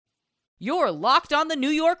You're Locked on the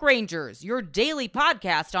New York Rangers, your daily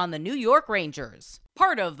podcast on the New York Rangers.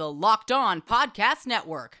 Part of the Locked On Podcast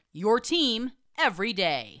Network, your team every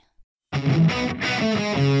day.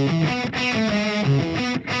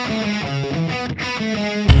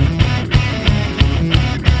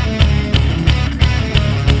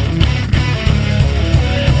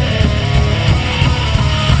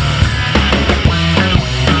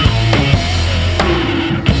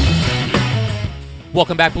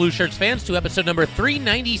 Welcome back, Blue Shirts fans, to episode number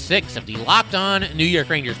 396 of the Locked On New York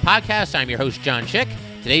Rangers podcast. I'm your host, John Chick.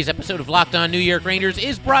 Today's episode of Locked On New York Rangers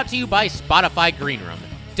is brought to you by Spotify Green Room.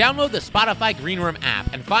 Download the Spotify Green Room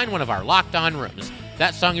app and find one of our Locked On rooms.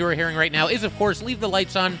 That song you are hearing right now is, of course, Leave the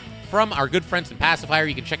Lights On from our good friends in Pacifier.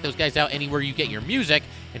 You can check those guys out anywhere you get your music.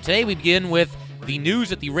 And today we begin with the news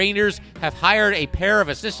that the Rangers have hired a pair of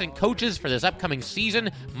assistant coaches for this upcoming season,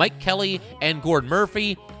 Mike Kelly and Gord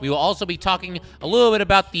Murphy. We will also be talking a little bit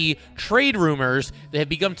about the trade rumors that have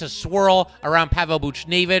begun to swirl around Pavel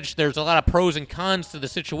Buchnevich. There's a lot of pros and cons to the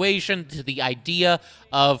situation, to the idea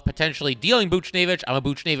of potentially dealing Buchnevich. I'm a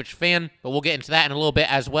Buchnevich fan, but we'll get into that in a little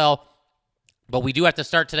bit as well. But we do have to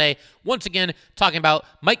start today, once again, talking about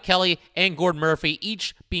Mike Kelly and Gord Murphy,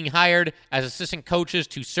 each being hired as assistant coaches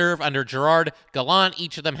to serve under Gerard Gallant.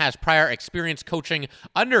 Each of them has prior experience coaching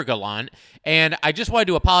under Gallant. And I just wanted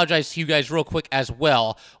to apologize to you guys real quick as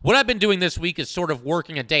well. What I've been doing this week is sort of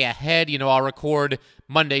working a day ahead. You know, I'll record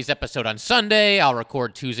Monday's episode on Sunday, I'll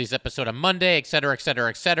record Tuesday's episode on Monday, et cetera,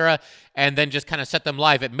 and then just kind of set them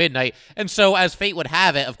live at midnight. And so, as fate would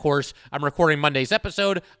have it, of course, I'm recording Monday's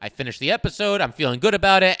episode, I finish the episode, I'm feeling good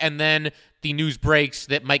about it, and then the news breaks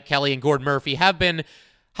that Mike Kelly and Gord Murphy have been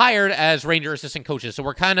hired as Ranger assistant coaches. So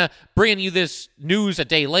we're kind of bringing you this news a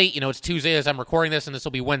day late. You know, it's Tuesday as I'm recording this, and this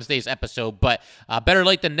will be Wednesday's episode, but better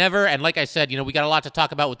late than never. And like I said, you know, we got a lot to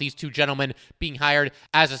talk about with these two gentlemen being hired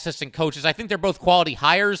as assistant coaches. I think they're both quality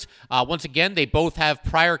hires. Once again, they both have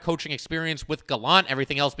prior coaching experience with Gallant,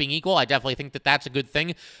 everything else being equal. I definitely think that that's a good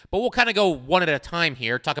thing, but we'll kind of go one at a time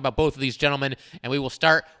here, talk about both of these gentlemen, and we will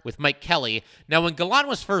start with Mike Kelly. Now, when Gallant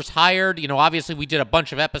was first hired, you know, obviously we did a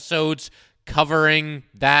bunch of episodes covering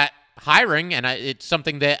that hiring, and it's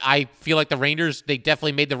something that I feel like the Rangers, they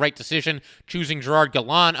definitely made the right decision choosing Gerard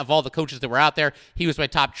Gallant. Of all the coaches that were out there, he was my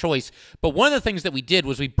top choice. But one of the things that we did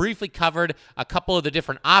was we briefly covered a couple of the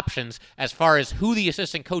different options as far as who the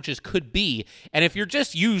assistant coaches could be. And if you're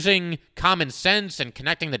just using common sense and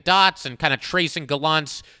connecting the dots and kind of tracing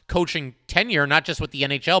Gallant's coaching tenure, not just with the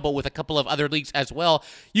NHL, but with a couple of other leagues as well,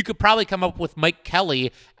 you could probably come up with Mike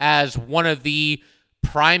Kelly as one of the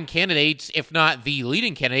prime candidates, if not the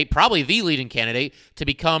leading candidate, probably the leading candidate to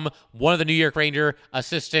become one of the New York Ranger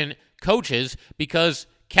assistant coaches, because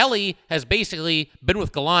Kelly has basically been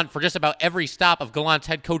with Gallant for just about every stop of Gallant's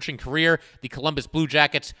head coaching career, the Columbus Blue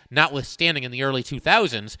Jackets notwithstanding in the early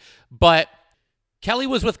 2000s. But Kelly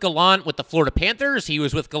was with Gallant with the Florida Panthers. He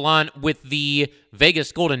was with Gallant with the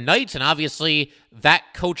Vegas Golden Knights, and obviously that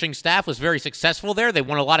coaching staff was very successful there. They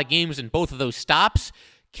won a lot of games in both of those stops.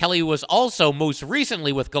 Kelly was also most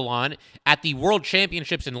recently with Gallant at the World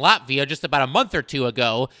Championships in Latvia just about a month or two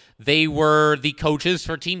ago. They were the coaches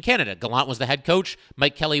for Team Canada. Gallant was the head coach,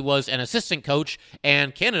 Mike Kelly was an assistant coach,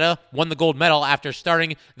 and Canada won the gold medal after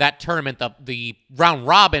starting that tournament, the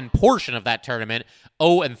round-robin portion of that tournament,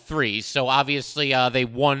 0-3. So obviously they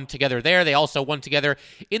won together there. They also won together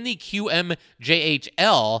in the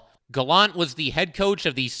QMJHL. Gallant was the head coach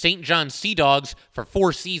of the St. John Sea Dogs for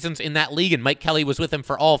 4 seasons in that league, and Mike Kelly was with him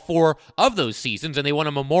for all 4 of those seasons, and they won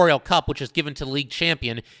a Memorial Cup, which was given to the league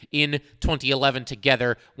champion in 2011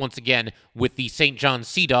 together, once again, with the St. John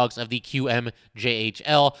Sea Dogs of the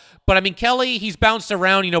QMJHL. But, I mean, Kelly, he's bounced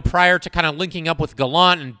around, you know, prior to kind of linking up with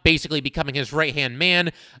Gallant and basically becoming his right-hand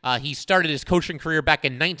man. He started his coaching career back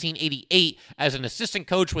in 1988 as an assistant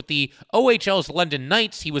coach with the OHL's London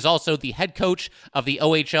Knights. He was also the head coach of the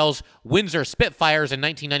OHL's Windsor Spitfires in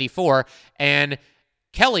 1994, and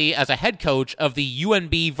Kelly as a head coach of the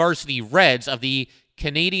UNB Varsity Reds of the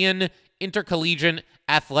Canadian Intercollegiate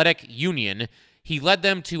Athletic Union. He led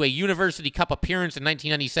them to a University Cup appearance in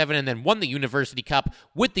 1997 and then won the University Cup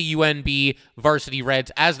with the UNB Varsity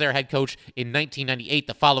Reds as their head coach in 1998,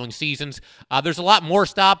 the following seasons. There's a lot more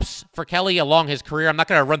stops for Kelly along his career. I'm not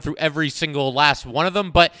going to run through every single last one of them,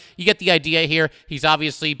 but you get the idea here. He's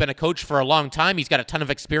obviously been a coach for a long time. He's got a ton of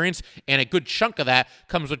experience, and a good chunk of that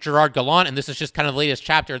comes with Gerard Gallant, and this is just kind of the latest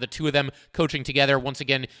chapter, the two of them coaching together, once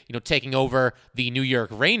again, you know, taking over the New York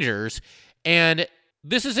Rangers. And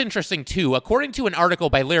this is interesting, too. According to an article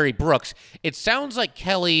by Larry Brooks, it sounds like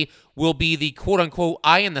Kelly will be the quote-unquote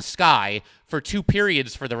eye in the sky for 2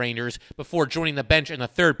 periods for the Rangers before joining the bench in the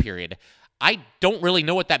 3rd period. I don't really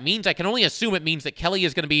know what that means. I can only assume it means that Kelly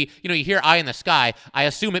is going to be, you hear eye in the sky. I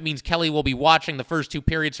assume it means Kelly will be watching the first two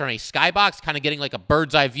periods from a skybox, kind of getting like a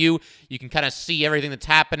bird's eye view. You can kind of see everything that's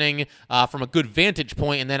happening from a good vantage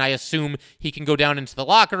point, and then I assume he can go down into the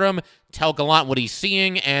locker room, tell Gallant what he's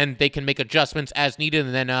seeing, and they can make adjustments as needed,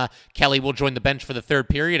 and then Kelly will join the bench for the third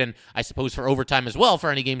period, and I suppose for overtime as well for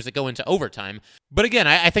any games that go into overtime. But again,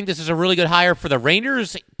 I think this is a really good hire for the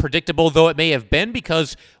Rangers, predictable though it may have been,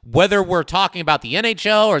 because whether we're talking about the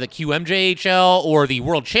NHL or the QMJHL or the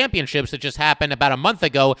World Championships that just happened about a month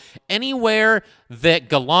ago, anywhere that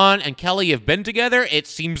Gallant and Kelly have been together, it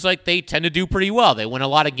seems like they tend to do pretty well. They win a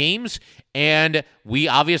lot of games, and we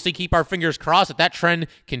obviously keep our fingers crossed that trend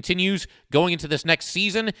continues going into this next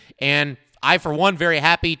season. And I, for one, very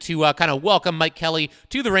happy to kind of welcome Mike Kelly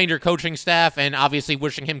to the Ranger coaching staff, and obviously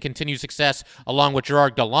wishing him continued success along with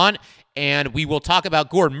Gerard Gallant. And we will talk about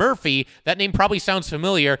Gord Murphy. That name probably sounds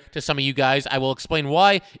familiar to some of you guys. I will explain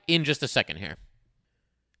why in just a second here.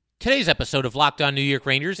 Today's episode of Locked On New York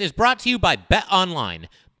Rangers is brought to you by BetOnline.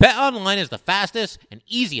 BetOnline is the fastest and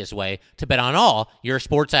easiest way to bet on all your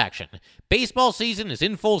sports action. Baseball season is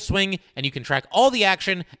in full swing, and you can track all the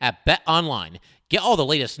action at BetOnline. Get all the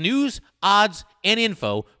latest news, odds, and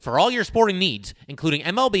info for all your sporting needs, including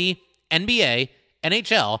MLB, NBA,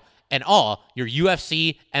 NHL, and all your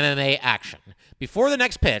UFC MMA action. Before the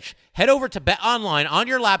next pitch, head over to BetOnline on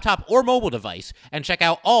your laptop or mobile device and check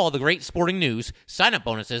out all the great sporting news, sign-up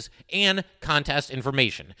bonuses, and contest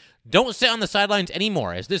information. Don't sit on the sidelines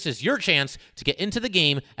anymore, as this is your chance to get into the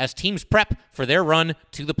game as teams prep for their run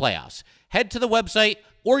to the playoffs. Head to the website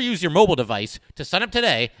or use your mobile device to sign up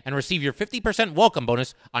today and receive your 50% welcome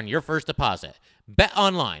bonus on your first deposit.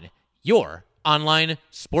 BetOnline, your online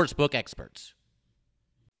sportsbook experts.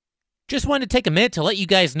 Just wanted to take a minute to let you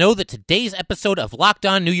guys know that today's episode of Locked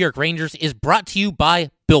On New York Rangers is brought to you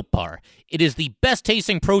by Built Bar. It is the best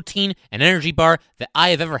tasting protein and energy bar that I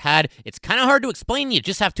have ever had. It's kind of hard to explain. You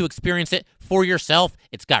just have to experience it for yourself.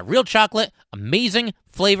 It's got real chocolate, amazing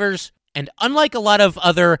flavors, and unlike a lot of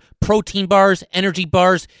other protein bars, energy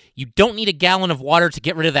bars, you don't need a gallon of water to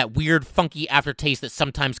get rid of that weird, funky aftertaste that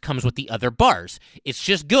sometimes comes with the other bars. It's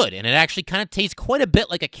just good, and it actually kind of tastes quite a bit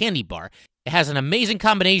like a candy bar. It has an amazing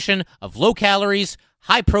combination of low calories,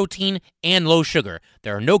 high protein, and low sugar.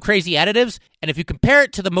 There are no crazy additives, and if you compare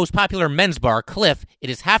it to the most popular men's bar, Cliff, it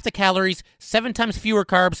is half the calories, 7 times fewer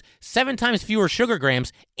carbs, 7 times fewer sugar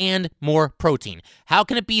grams, and more protein. How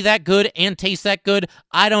can it be that good and taste that good?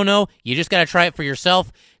 I don't know. You just got to try it for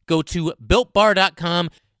yourself. Go to BuiltBar.com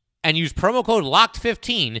and use promo code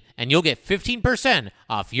LOCKED15, and you'll get 15%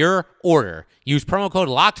 off your order. Use promo code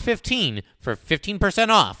LOCKED15 for 15%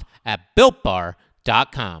 off at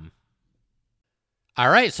BuiltBar.com. All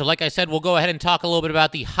right, so like I said, we'll go ahead and talk a little bit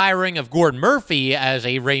about the hiring of Gord Murphy as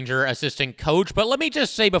a Ranger assistant coach. But let me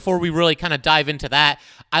just say before we really kind of dive into that,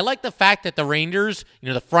 I like the fact that the Rangers,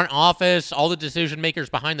 the front office, all the decision makers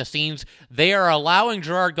behind the scenes, they are allowing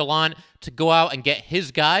Gerard Gallant to go out and get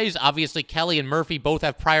his guys. Obviously, Kelly and Murphy both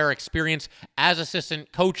have prior experience as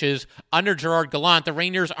assistant coaches under Gerard Gallant. The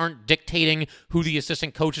Rangers aren't dictating who the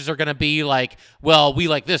assistant coaches are going to be, like, well, we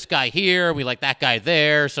like this guy here, we like that guy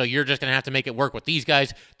there, so you're just going to have to make it work with these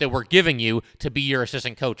guys that we're giving you to be your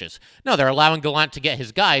assistant coaches. No, they're allowing Gallant to get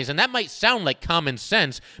his guys, and that might sound like common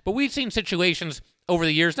sense, but we've seen situations over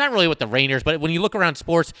the years, not really with the Rangers, but when you look around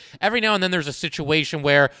sports, every now and then there's a situation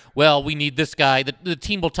where, well, we need this guy, the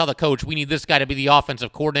team will tell the coach, we need this guy to be the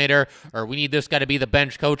offensive coordinator, or we need this guy to be the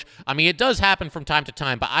bench coach. I mean, it does happen from time to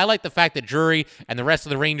time, but I like the fact that Drury and the rest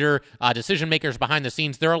of the Ranger decision makers behind the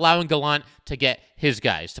scenes, they're allowing Gallant to get his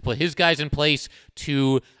guys, to put his guys in place,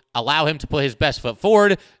 to allow him to put his best foot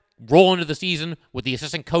forward, roll into the season with the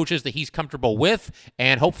assistant coaches that he's comfortable with,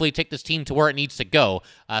 and hopefully take this team to where it needs to go.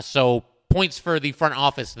 So points for the front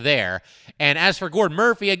office there. And as for Gord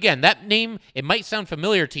Murphy, again, that name, it might sound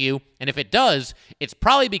familiar to you, and if it does, it's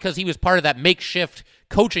probably because he was part of that makeshift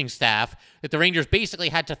coaching staff that the Rangers basically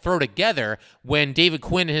had to throw together when David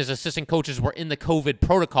Quinn and his assistant coaches were in the COVID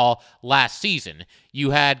protocol last season.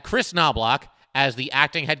 You had Chris Knoblauch as the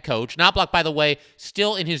acting head coach. Knoblauch, by the way,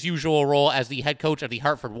 still in his usual role as the head coach of the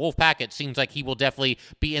Hartford Wolfpack. It seems like he will definitely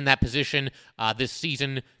be in that position this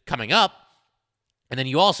season coming up. And then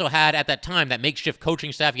you also had, at that time, that makeshift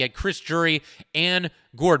coaching staff. You had Chris Drury and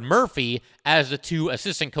Gord Murphy as the two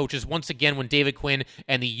assistant coaches, once again, when David Quinn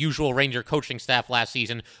and the usual Ranger coaching staff last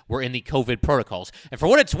season were in the COVID protocols. And for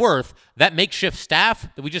what it's worth, that makeshift staff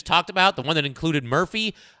that we just talked about, the one that included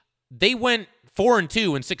Murphy, they went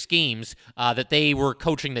 4-2 in 6 games that they were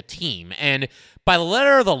coaching the team. And by the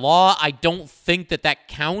letter of the law, I don't think that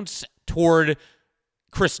counts toward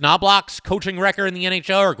Chris Knobloch's coaching record in the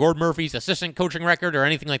NHL or Gord Murphy's assistant coaching record or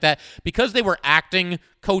anything like that. Because they were acting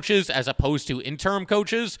coaches as opposed to interim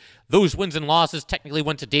coaches, those wins and losses technically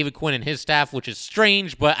went to David Quinn and his staff, which is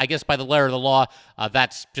strange, but I guess by the letter of the law,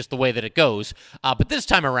 that's just the way that it goes. But this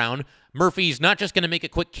time around, Murphy's not just going to make a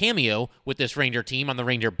quick cameo with this Ranger team on the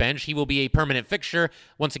Ranger bench. He will be a permanent fixture,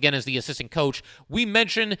 once again, as the assistant coach. We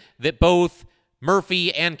mentioned that both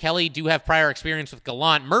Murphy and Kelly do have prior experience with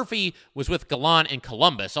Gallant. Murphy was with Gallant in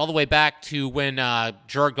Columbus all the way back to when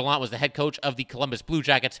Gerard Gallant was the head coach of the Columbus Blue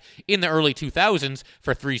Jackets in the early 2000s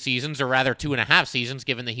for 3 seasons, or rather 2.5 seasons,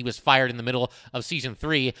 given that he was fired in the middle of season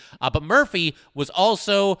 3. But Murphy was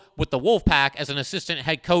also with the Wolfpack as an assistant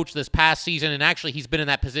head coach this past season, and actually he's been in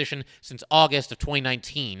that position since August of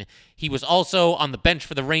 2019. He was also on the bench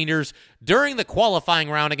for the Rangers during the qualifying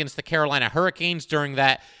round against the Carolina Hurricanes during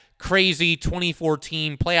that crazy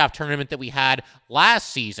 2014 playoff tournament that we had last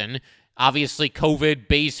season. Obviously, COVID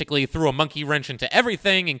basically threw a monkey wrench into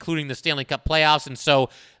everything, including the Stanley Cup playoffs, and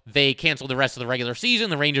so they canceled the rest of the regular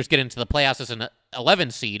season. The Rangers get into the playoffs as an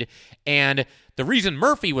 11 seed, and the reason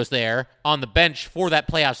Murphy was there on the bench for that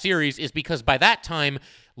playoff series is because by that time,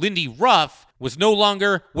 Lindy Ruff was no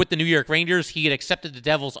longer with the New York Rangers. He had accepted the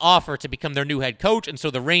Devils' offer to become their new head coach, and so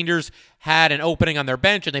the Rangers had an opening on their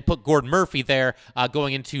bench, and they put Gord Murphy there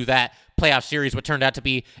going into that playoff series, what turned out to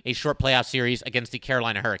be a short playoff series against the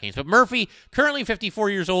Carolina Hurricanes. But Murphy, currently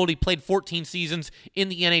 54 years old, he played 14 seasons in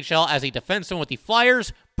the NHL as a defenseman with the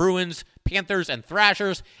Flyers, Bruins, Panthers, and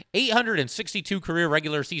Thrashers, 862 career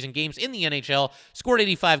regular season games in the NHL, scored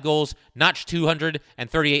 85 goals, notched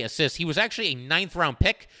 238 assists. He was actually a 9th-round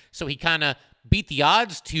pick, so he kind of beat the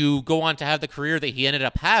odds to go on to have the career that he ended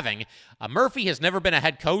up having. Murphy has never been a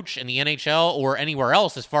head coach in the NHL or anywhere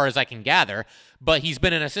else as far as I can gather, but he's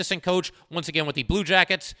been an assistant coach, once again, with the Blue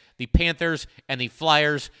Jackets, the Panthers, and the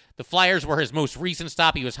Flyers. The Flyers were his most recent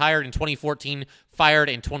stop. He was hired in 2014, fired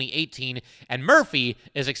in 2018, and Murphy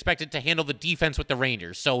is expected to handle the defense with the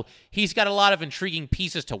Rangers. So he's got a lot of intriguing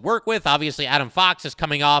pieces to work with. Obviously, Adam Fox is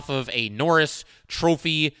coming off of a Norris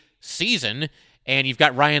Trophy season, and you've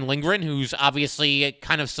got Ryan Lindgren, who's obviously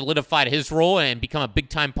kind of solidified his role and become a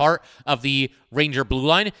big-time part of the Ranger blue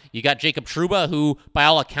line. You got Jacob Trouba, who, by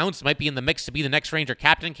all accounts, might be in the mix to be the next Ranger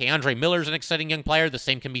captain. Keandre Miller's an exciting young player. The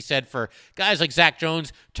same can be said for guys like Zach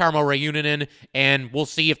Jones, Tarmo Reunanen, and we'll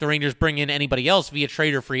see if the Rangers bring in anybody else via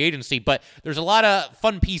trade or free agency. But there's a lot of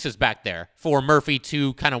fun pieces back there for Murphy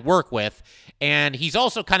to kind of work with. And he's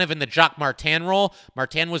also kind of in the Jacques Martin role.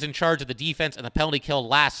 Martin was in charge of the defense and the penalty kill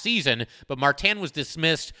last season, but Martin was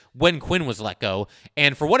dismissed when Quinn was let go.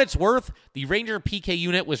 And for what it's worth, the Ranger PK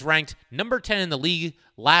unit was ranked number 10 in the league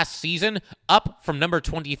last season, up from number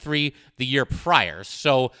 23 the year prior.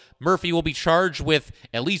 So Murphy will be charged with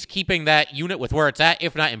at least keeping that unit with where it's at,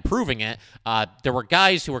 if not improving it. There were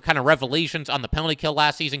guys who were kind of revelations on the penalty kill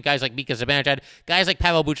last season, guys like Mika Zibanejad, guys like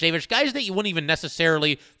Pavel Buchnevich, guys that you wouldn't even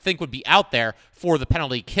necessarily think would be out there for the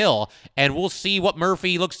penalty kill, and we'll see what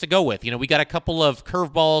Murphy looks to go with. You know, we got a couple of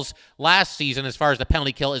curveballs last season as far as the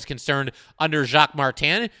penalty kill is concerned under Jacques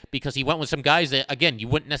Martin, because he went with some guys that, again, you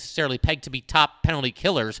wouldn't necessarily peg to be top penalty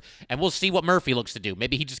killers, and we'll see what Murphy looks to do.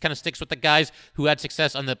 Maybe he just kind of sticks with the guys who had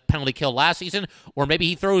success on the penalty kill last season, or maybe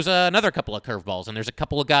he throws another couple of curveballs, and there's a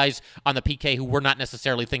couple of guys on the PK who we're not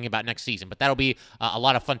necessarily thinking about next season, but that'll be a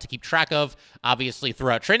lot of fun to keep track of, obviously,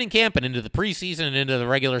 throughout training camp and into the preseason and into the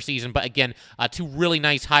regular season. But again, two really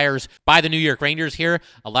nice hires by the New York Rangers here,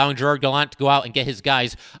 allowing Gerard Gallant to go out and get his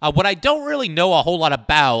guys. What I don't really know a whole lot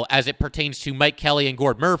about as it pertains to Mike Kelly and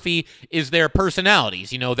Gord Murphy is their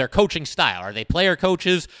personalities, you know, their coaching style. Are they player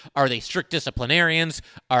coaches? Are they strict disciplinarians?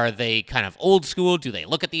 Are they kind of old school? Do they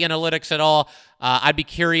look at the analytics at all? I'd be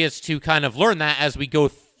curious to kind of learn that as we go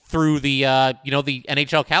through the the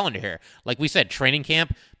NHL calendar here. Like we said, training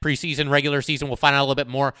camp, preseason, regular season, we'll find out a little bit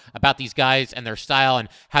more about these guys and their style and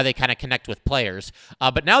how they kind of connect with players.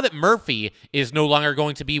 But now that Murphy is no longer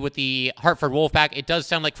going to be with the Hartford Wolfpack, it does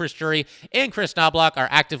sound like Chris Drury and Chris Knobloch are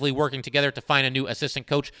actively working together to find a new assistant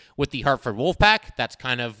coach with the Hartford Wolfpack. That's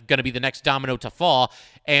kind of going to be the next domino to fall.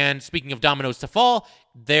 And speaking of dominoes to fall,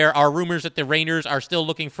 there are rumors that the Rangers are still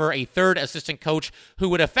looking for a third assistant coach who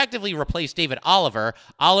would effectively replace David Oliver.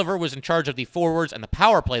 Oliver was in charge of the forwards and the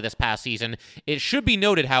power play this past season. It should be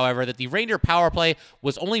noted, however, that the Ranger power play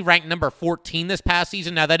was only ranked number 14 this past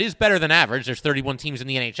season. Now, that is better than average. There's 31 teams in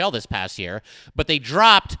the NHL this past year, but they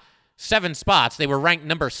dropped 7 spots. They were ranked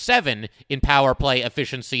number 7 in power play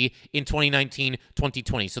efficiency in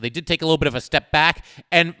 2019-2020. So they did take a little bit of a step back.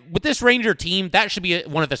 And with this Ranger team, that should be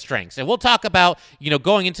one of the strengths. And we'll talk about,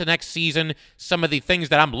 going into next season, some of the things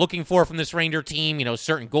that I'm looking for from this Ranger team,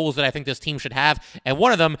 certain goals that I think this team should have. And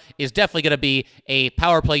one of them is definitely going to be a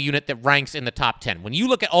power play unit that ranks in the top 10. When you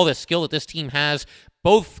look at all the skill that this team has,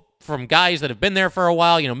 both from guys that have been there for a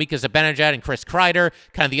while, Mika Zibanejad and Chris Kreider,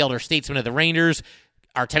 kind of the elder statesmen of the Rangers.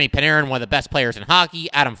 Artemi Panarin, one of the best players in hockey.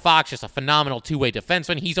 Adam Fox, just a phenomenal two-way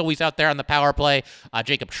defenseman. He's always out there on the power play.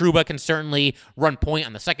 Jacob Trouba can certainly run point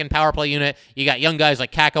on the second power play unit. You got young guys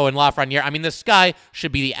like Kakko and Lafreniere. I mean, the sky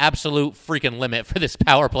should be the absolute freaking limit for this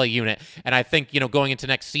power play unit. And I think, going into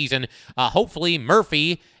next season, hopefully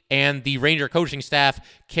Murphy and the Ranger coaching staff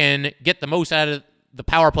can get the most out of the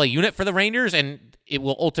power play unit for the Rangers, and it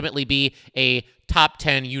will ultimately be a top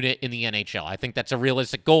 10 unit in the NHL. I think that's a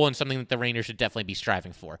realistic goal and something that the Rangers should definitely be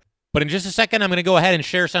striving for. But in just a second, I'm going to go ahead and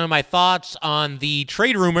share some of my thoughts on the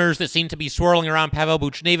trade rumors that seem to be swirling around Pavel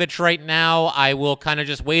Buchnevich right now. I will kind of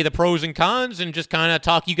just weigh the pros and cons and just kind of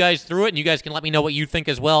talk you guys through it, and you guys can let me know what you think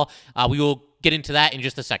as well. We will get into that in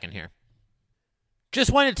just a second here.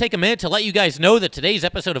 Just wanted to take a minute to let you guys know that today's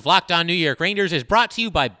episode of Locked On New York Rangers is brought to you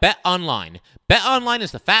by BetOnline. BetOnline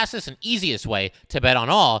is the fastest and easiest way to bet on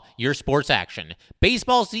all your sports action.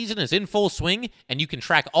 Baseball season is in full swing, and you can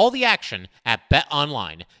track all the action at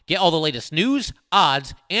BetOnline. Get all the latest news,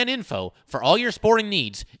 odds, and info for all your sporting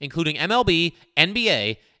needs, including MLB,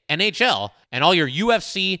 NBA, NHL, and all your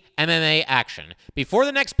UFC, MMA action. Before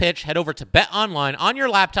the next pitch, head over to BetOnline on your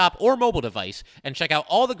laptop or mobile device and check out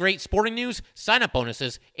all the great sporting news, sign-up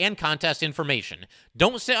bonuses, and contest information.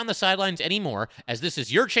 Don't sit on the sidelines anymore, as this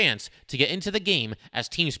is your chance to get into the game as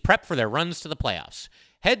teams prep for their runs to the playoffs.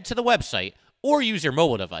 Head to the website or use your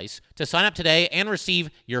mobile device to sign up today and receive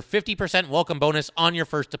your 50% welcome bonus on your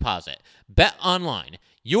first deposit. BetOnline,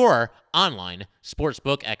 your online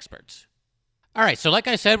sportsbook experts. All right, so like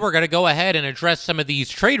I said, we're going to go ahead and address some of these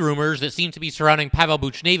trade rumors that seem to be surrounding Pavel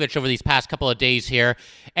Buchnevich over these past couple of days here.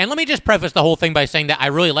 And let me just preface the whole thing by saying that I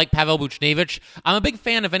really like Pavel Buchnevich. I'm a big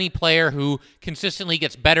fan of any player who consistently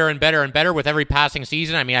gets better and better and better with every passing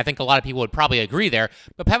season. I mean, I think a lot of people would probably agree there.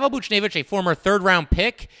 But Pavel Buchnevich, a former third-round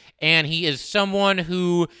pick, and he is someone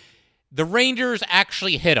who the Rangers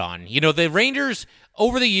actually hit on. The Rangers,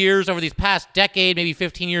 over the years, over these past decade, maybe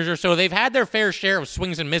 15 years or so, they've had their fair share of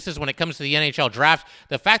swings and misses when it comes to the NHL draft.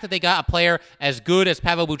 The fact that they got a player as good as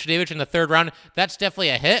Pavel Buchnevich in the third round, that's definitely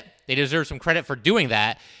a hit. They deserve some credit for doing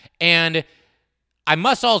that. And I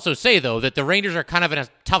must also say, though, that the Rangers are kind of in a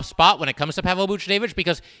tough spot when it comes to Pavel Buchnevich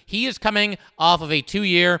because he is coming off of a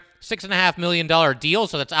 2-year, $6.5 million deal,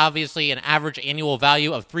 so that's obviously an average annual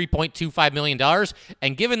value of $3.25 million.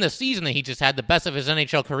 And given the season that he just had, the best of his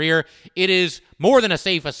NHL career, it is more than a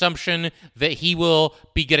safe assumption that he will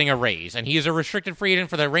be getting a raise. And he is a restricted free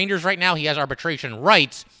agent for the Rangers right now. He has arbitration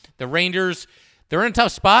rights. The Rangers, they're in a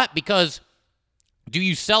tough spot because do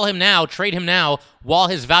you sell him now, trade him now, while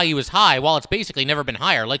his value is high, while it's basically never been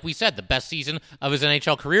higher? Like we said, the best season of his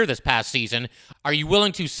NHL career this past season. Are you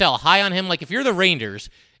willing to sell high on him? Like if you're the Rangers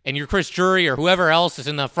and you're Chris Drury or whoever else is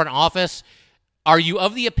in the front office, are you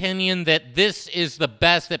of the opinion that this is the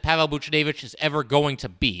best that Pavel Buchnevich is ever going to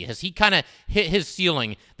be? Has he kind of hit his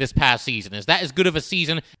ceiling this past season? Is that as good of a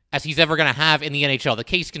season as he's ever going to have in the NHL? The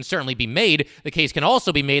case can certainly be made. The case can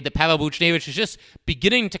also be made that Pavel Buchnevich is just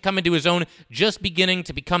beginning to come into his own, just beginning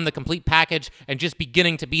to become the complete package, and just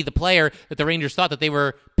beginning to be the player that the Rangers thought that they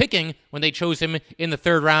were picking when they chose him in the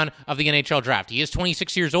third round of the NHL draft. He is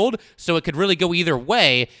 26 years old, so it could really go either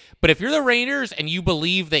way. But if you're the Rangers and you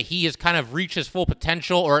believe that he has kind of reached his full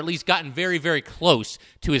potential, or at least gotten very, very close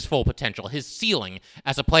to his full potential, his ceiling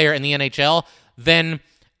as a player in the NHL, then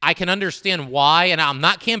I can understand why, and I'm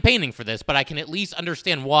not campaigning for this, but I can at least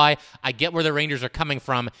understand why. I get where the Rangers are coming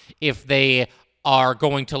from if they are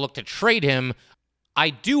going to look to trade him.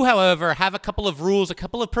 I do, however, have a couple of rules, a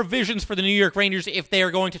couple of provisions for the New York Rangers if they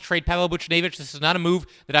are going to trade Pavel Buchnevich. This is not a move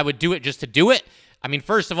that I would do it just to do it. I mean,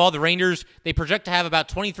 first of all, the Rangers, they project to have about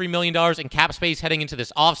 $23 million in cap space heading into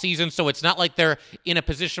this offseason, so it's not like they're in a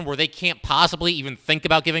position where they can't possibly even think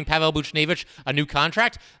about giving Pavel Buchnevich a new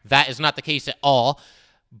contract. That is not the case at all.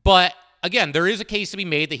 But again, there is a case to be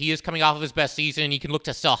made that he is coming off of his best season, and you can look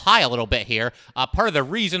to sell high a little bit here. Part of the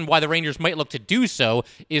reason why the Rangers might look to do so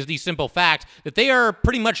is the simple fact that they are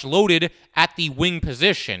pretty much loaded at the wing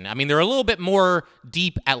position. I mean, they're a little bit more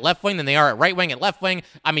deep at left wing than they are at right wing. At left wing,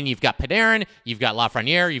 I mean, you've got Panarin, you've got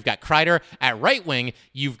Lafreniere, you've got Kreider. At right wing,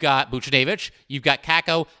 you've got Buchnevich, you've got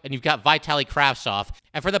Kakko, and you've got Vitaly Kravtsov.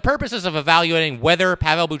 And for the purposes of evaluating whether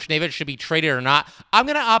Pavel Buchnevich should be traded or not, I'm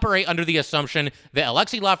going to operate under the assumption that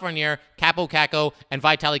Alexis Lafreniere, Kaapo Kakko, and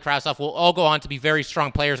Vitaly Kravtsov will all go on to be very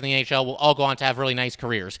strong players in the NHL, will all go on to have really nice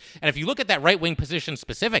careers. And if you look at that right wing position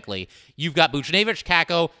specifically, you've got Buchnevich,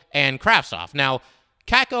 Kakko, and Kravtsov. Now,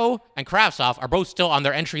 Kakko and Kravtsov are both still on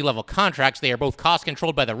their entry-level contracts. They are both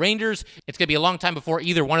cost-controlled by the Rangers. It's going to be a long time before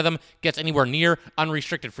either one of them gets anywhere near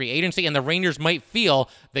unrestricted free agency, and the Rangers might feel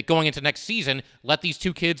that going into next season, let these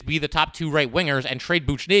two kids be the top two right wingers and trade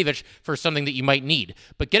Buchnevich for something that you might need.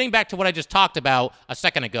 But getting back to what I just talked about a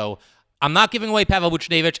second ago, I'm not giving away Pavel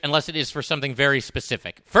Buchnevich unless it is for something very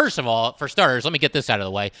specific. First of all, for starters, let me get this out of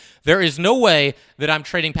the way. There is no way that I'm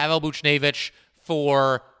trading Pavel Buchnevich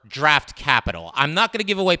for draft capital. I'm not going to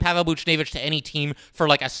give away Pavel Buchnevich to any team for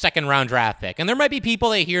like a second-round draft pick. And there might be people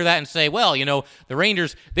that hear that and say, well, you know, the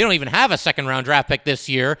Rangers, they don't even have a second-round draft pick this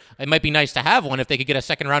year. It might be nice to have one if they could get a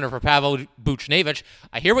second-rounder for Pavel Buchnevich.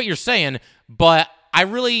 I hear what you're saying, but I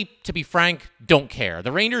really, to be frank, don't care.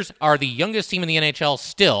 The Rangers are the youngest team in the NHL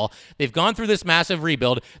still. They've gone through this massive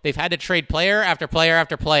rebuild. They've had to trade player after player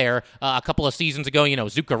after player. A couple of seasons ago, you know,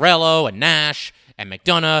 Zuccarello and Nash and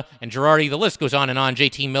McDonough and Girardi. The list goes on and on.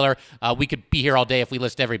 JT Miller. We could be here all day if we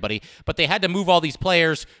list everybody. But they had to move all these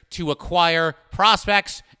players to acquire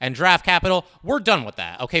prospects and draft capital. We're done with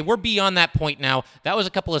that, okay? We're beyond that point now. That was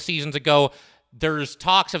a couple of seasons ago. There's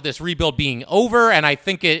talks of this rebuild being over, and I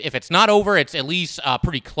think if it's not over, it's at least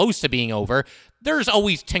pretty close to being over. There's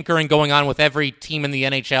always tinkering going on with every team in the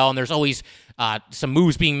NHL, and there's always some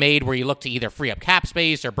moves being made where you look to either free up cap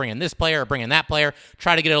space or bring in this player or bring in that player,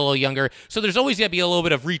 try to get it a little younger. So there's always going to be a little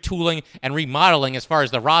bit of retooling and remodeling as far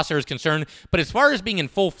as the roster is concerned. But as far as being in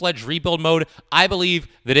full-fledged rebuild mode, I believe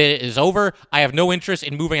that it is over. I have no interest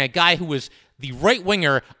in moving a guy who was the right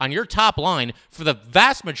winger on your top line for the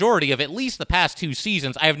vast majority of at least the past two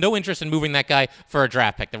seasons. I have no interest in moving that guy for a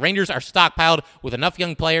draft pick. The Rangers are stockpiled with enough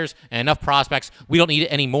young players and enough prospects. We don't need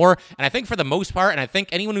it anymore. And I think for the most part, and I think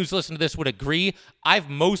anyone who's listened to this would agree,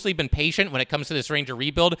 I've mostly been patient when it comes to this Ranger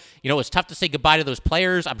rebuild. You know, it's tough to say goodbye to those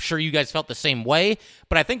players. I'm sure you guys felt the same way.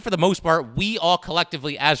 But I think for the most part, we all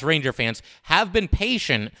collectively as Ranger fans have been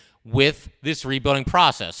patient with this rebuilding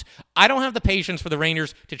process. I don't have the patience for the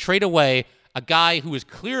Rangers to trade away a guy who is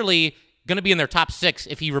clearly going to be in their top six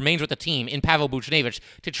if he remains with the team in Pavel Buchnevich,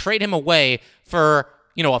 to trade him away for,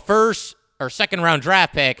 you know, a first or second round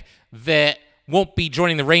draft pick that won't be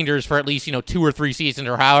joining the Rangers for at least, you know, 2 or 3 seasons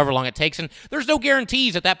or however long it takes. And there's no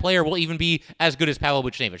guarantees that that player will even be as good as Pavel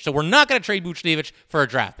Buchnevich. So we're not going to trade Buchnevich for a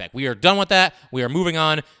draft pick. We are done with that. We are moving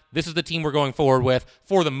on. This is the team we're going forward with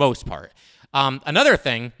for the most part. Another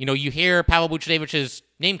thing, you know, you hear Pavel Buchnevich's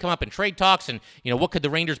name come up in trade talks, and, you know, what could the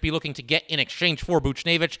Rangers be looking to get in exchange for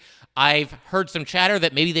Buchnevich? I've heard some chatter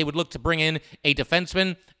that maybe they would look to bring in a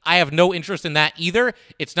defenseman. I have no interest in that either.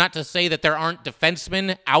 It's not to say that there aren't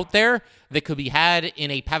defensemen out there that could be had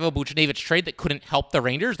in a Pavel Buchnevich trade that couldn't help the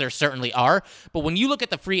Rangers. There certainly are. But when you look at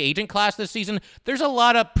the free agent class this season, there's a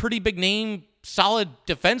lot of pretty big name solid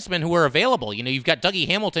defensemen who are available. You know, you've got Dougie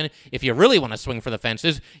Hamilton, if you really want to swing for the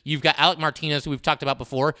fences. You've got Alec Martinez, who we've talked about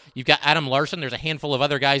before. You've got Adam Larson. There's a handful of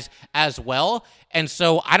other guys as well. And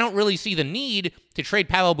so I don't really see the need to trade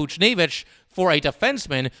Pavel Buchnevich for a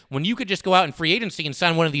defenseman when you could just go out in free agency and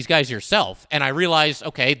sign one of these guys yourself. And I realize,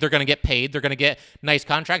 okay, they're going to get paid. They're going to get nice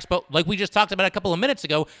contracts. But like we just talked about a couple of minutes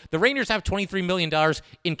ago, the Rangers have $23 million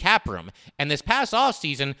in cap room. And this past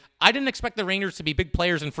offseason, I didn't expect the Rangers to be big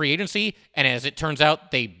players in free agency. And as it turns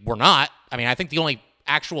out, they were not. I mean, I think the only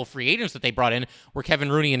actual free agents that they brought in were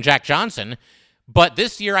Kevin Rooney and Jack Johnson. But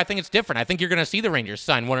this year, I think it's different. I think you're going to see the Rangers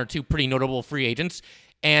sign one or two pretty notable free agents.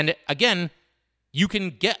 And again, you can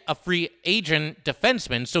get a free agent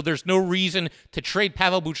defenseman, so there's no reason to trade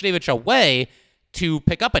Pavel Buchnevich away to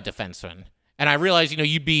pick up a defenseman. And I realize, you know,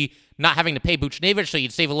 you'd be not having to pay Buchnevich, so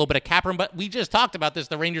you'd save a little bit of cap room, but we just talked about this.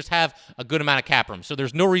 The Rangers have a good amount of cap room, so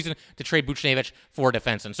there's no reason to trade Buchnevich for a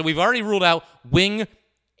defenseman. So we've already ruled out wing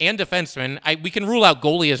and defenseman. We can rule out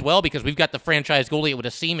goalie as well because we've got the franchise goalie with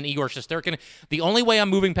Asim and Igor Shesterkin. The only way I'm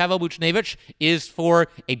moving Pavel Buchnevich is for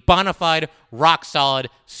a bona fide, rock-solid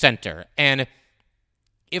center. And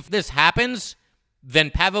if this happens, then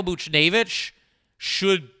Pavel Buchnevich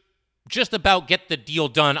should just about get the deal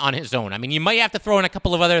done on his own. I mean, you might have to throw in a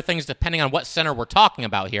couple of other things depending on what center we're talking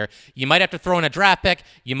about here. You might have to throw in a draft pick.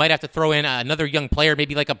 You might have to throw in another young player,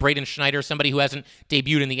 maybe like a Braden Schneider, somebody who hasn't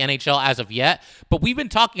debuted in the NHL as of yet. But we've been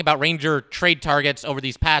talking about Ranger trade targets over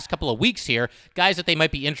these past couple of weeks here, guys that they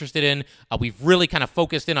might be interested in. We've really kind of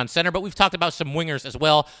focused in on center, but we've talked about some wingers as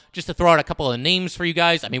well. Just to throw out a couple of names for you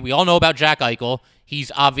guys. I mean, we all know about Jack Eichel.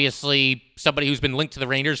 He's obviously somebody who's been linked to the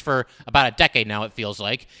Rangers for about a decade now, it feels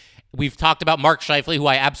like. We've talked about Mark Scheifele, who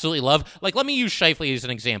I absolutely love. Like, let me use Scheifele as an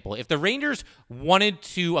example. If the Rangers wanted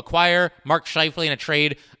to acquire Mark Scheifele in a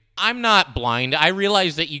trade, I'm not blind. I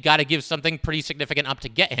realize that you got to give something pretty significant up to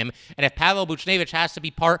get him. And if Pavel Buchnevich has to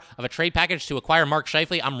be part of a trade package to acquire Mark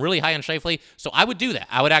Scheifele, I'm really high on Scheifele, so I would do that.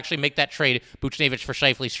 I would actually make that trade, Buchnevich for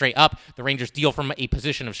Scheifele, straight up. The Rangers deal from a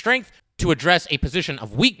position of strength to address a position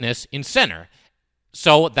of weakness in center.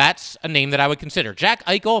 So that's a name that I would consider. Jack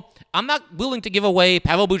Eichel, I'm not willing to give away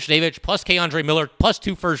Pavel Buchnevich plus K-Andre Miller plus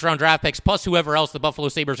 2 first-round draft picks plus whoever else the Buffalo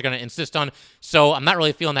Sabres are going to insist on. So I'm not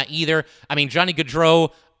really feeling that either. I mean, Johnny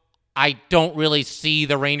Gaudreau, I don't really see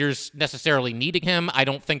the Rangers necessarily needing him. I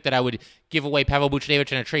don't think that I would give away Pavel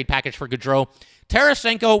Buchnevich in a trade package for Gaudreau.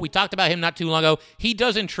 Tarasenko, we talked about him not too long ago. He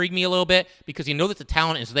does intrigue me a little bit because you know that the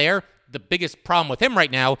talent is there. The biggest problem with him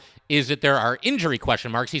right now is that there are injury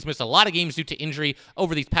question marks. He's missed a lot of games due to injury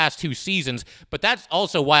over these past 2 seasons, but that's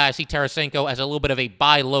also why I see Tarasenko as a little bit of a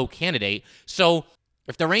buy low candidate. So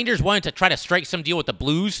if the Rangers wanted to try to strike some deal with the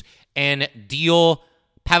Blues and deal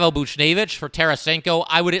Pavel Buchnevich for Tarasenko,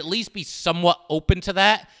 I would at least be somewhat open to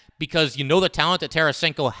that because you know the talent that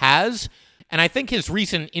Tarasenko has, and I think his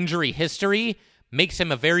recent injury history makes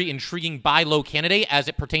him a very intriguing buy low candidate as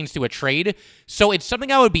it pertains to a trade. So it's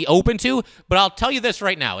something I would be open to, but I'll tell you this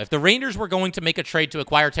right now. If the Rangers were going to make a trade to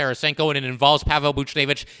acquire Tarasenko and it involves Pavel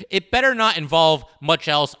Buchnevich, it better not involve much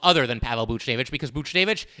else other than Pavel Buchnevich because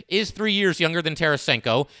Buchnevich is 3 years younger than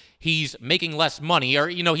Tarasenko. He's making less money, or,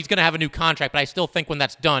 he's going to have a new contract, but I still think when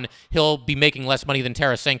that's done, he'll be making less money than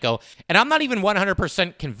Tarasenko. And I'm not even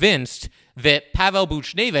 100% convinced that Pavel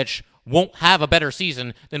Buchnevich won't have a better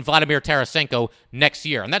season than Vladimir Tarasenko next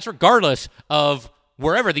year. And that's regardless of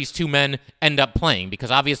wherever these two men end up playing, because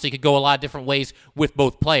obviously it could go a lot of different ways with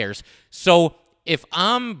both players. So if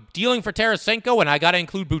I'm dealing for Tarasenko and I got to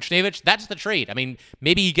include Buchnevich, that's the trade. I mean,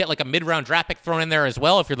 maybe you get like a mid-round draft pick thrown in there as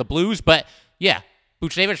well if you're the Blues, but yeah,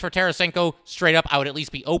 Buchnevich for Tarasenko, straight up, I would at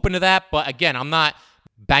least be open to that. But again, I'm not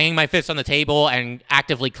banging my fist on the table and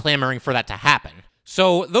actively clamoring for that to happen.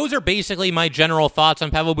 So those are basically my general thoughts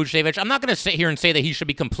on Pavel Buchnevich. I'm not going to sit here and say that he should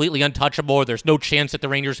be completely untouchable or there's no chance that the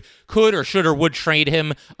Rangers could or should or would trade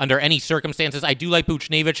him under any circumstances. I do like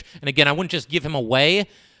Buchnevich, and again, I wouldn't just give him away,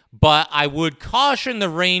 but I would caution the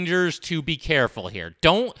Rangers to be careful here.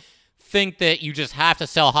 Don't think that you just have to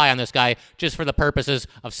sell high on this guy just for the purposes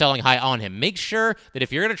of selling high on him. Make sure that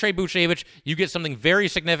if you're going to trade Buchnevich, you get something very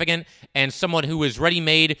significant and someone who is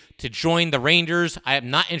ready-made to join the Rangers. I am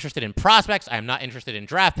not interested in prospects. I am not interested in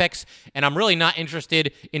draft picks, and I'm really not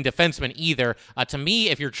interested in defensemen either. To me,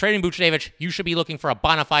 if you're trading Buchnevich, you should be looking for a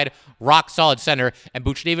bona fide, rock-solid center, and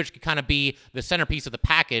Buchnevich could kind of be the centerpiece of the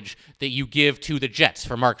package that you give to the Jets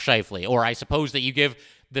for Mark Scheifele, or I suppose that you give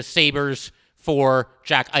the Sabres for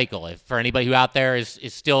Jack Eichel, if for anybody who out there is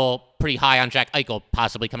still pretty high on Jack Eichel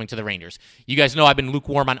possibly coming to the Rangers. You guys know I've been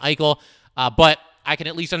lukewarm on Eichel, but I can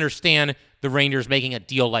at least understand the Rangers making a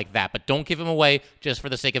deal like that. But don't give him away just for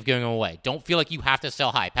the sake of giving him away. Don't feel like you have to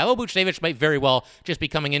sell high. Pavel Buchnevich might very well just be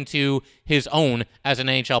coming into his own as an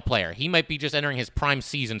NHL player. He might be just entering his prime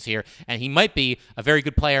seasons here, and he might be a very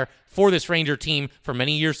good player for this Ranger team for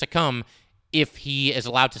many years to come if he is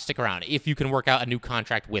allowed to stick around, if you can work out a new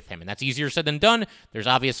contract with him. And that's easier said than done. There's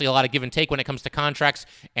obviously a lot of give and take when it comes to contracts.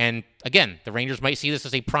 And again, the Rangers might see this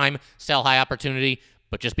as a prime sell-high opportunity,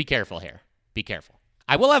 but just be careful here. Be careful.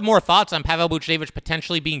 I will have more thoughts on Pavel Buchnevich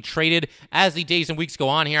potentially being traded as the days and weeks go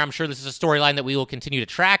on here. I'm sure this is a storyline that we will continue to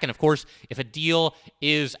track. And of course, if a deal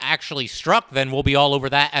is actually struck, then we'll be all over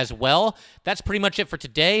that as well. That's pretty much it for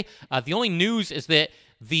today. The only news is that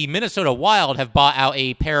the Minnesota Wild have bought out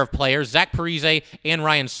a pair of players, Zach Parise and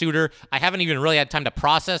Ryan Suter. I haven't even really had time to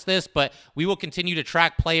process this, but we will continue to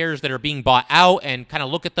track players that are being bought out and kind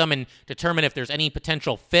of look at them and determine if there's any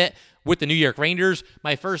potential fit with the New York Rangers.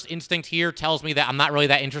 My first instinct here tells me that I'm not really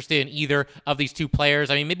that interested in either of these two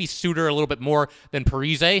players. I mean, maybe Suter a little bit more than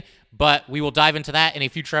Parise, but we will dive into that in a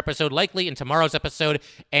future episode, likely in tomorrow's episode.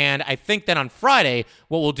 And I think that on Friday,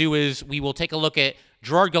 what we'll do is we will take a look at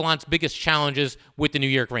Gerard Gallant's biggest challenges with the New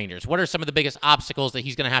York Rangers. What are some of the biggest obstacles that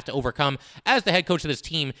he's going to have to overcome as the head coach of this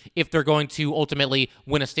team if they're going to ultimately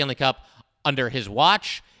win a Stanley Cup under his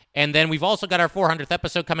watch? And then we've also got our 400th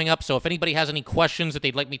episode coming up, so if anybody has any questions that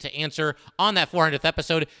they'd like me to answer on that 400th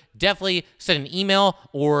episode, definitely send an email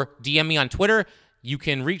or DM me on Twitter. You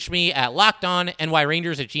can reach me at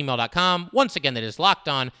lockedonnyrangers@gmail.com. Once again, that is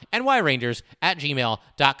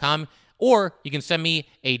lockedonnyrangers@gmail.com. Or you can send me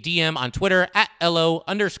a DM on Twitter at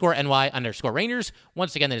LO_NY_Rangers.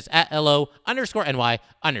 Once again, that is at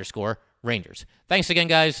LO_NY_Rangers. Thanks again,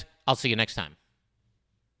 guys. I'll see you next time.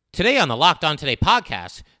 Today on the Locked On Today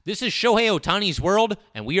podcast, this is Shohei Ohtani's world,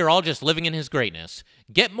 and we are all just living in his greatness.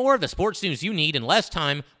 Get more of the sports news you need in less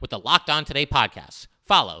time with the Locked On Today podcast.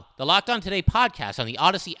 Follow the Locked On Today podcast on the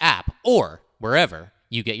Odyssey app or wherever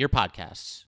you get your podcasts.